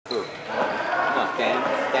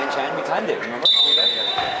Chan. We timed it, remember?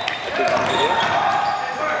 I did one video.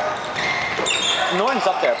 Norton's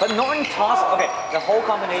up there, but Norton toss. Okay, the whole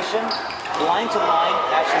combination, line to line,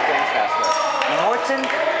 actually drains faster. Norton,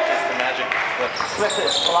 just the magic flip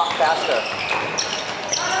is a lot faster.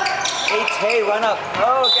 Tay run up.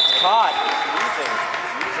 Oh, it gets caught.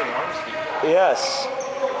 Using arm speed. Yes.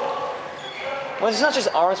 Well, it's not just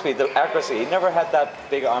arm speed, the accuracy. He never had that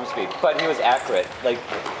big arm speed, but he was accurate. Like,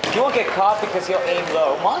 he won't get caught because he'll aim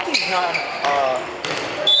low. Monty's not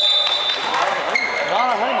on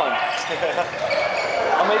a honeymoon.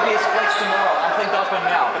 Or maybe his flight's tomorrow. I'm playing Duckman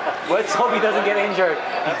now. Let's hope he doesn't get injured.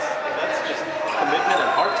 That's just commitment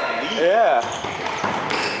and heart to the league. Yeah.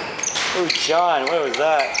 Ooh, John, what was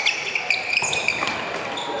that?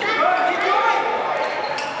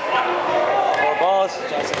 Four balls.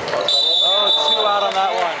 Johnson. Oh, 2 out on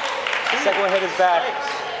that one. The second one hit his back.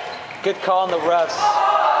 Good call on the refs.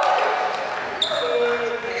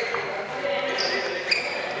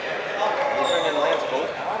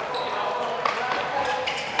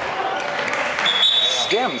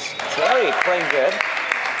 Skims. Terry playing good.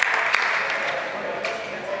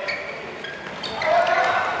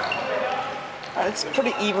 It's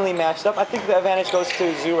pretty evenly matched up. I think the advantage goes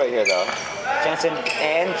to Zoo right here, though. Jansen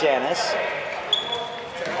and Janice.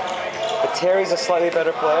 But Terry's a slightly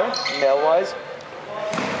better player, male-wise.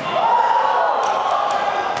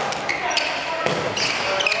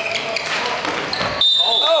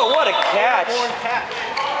 Oh, what a catch!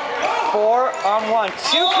 4 on 1. 2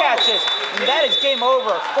 catches. And that is game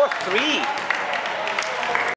over. 4-3.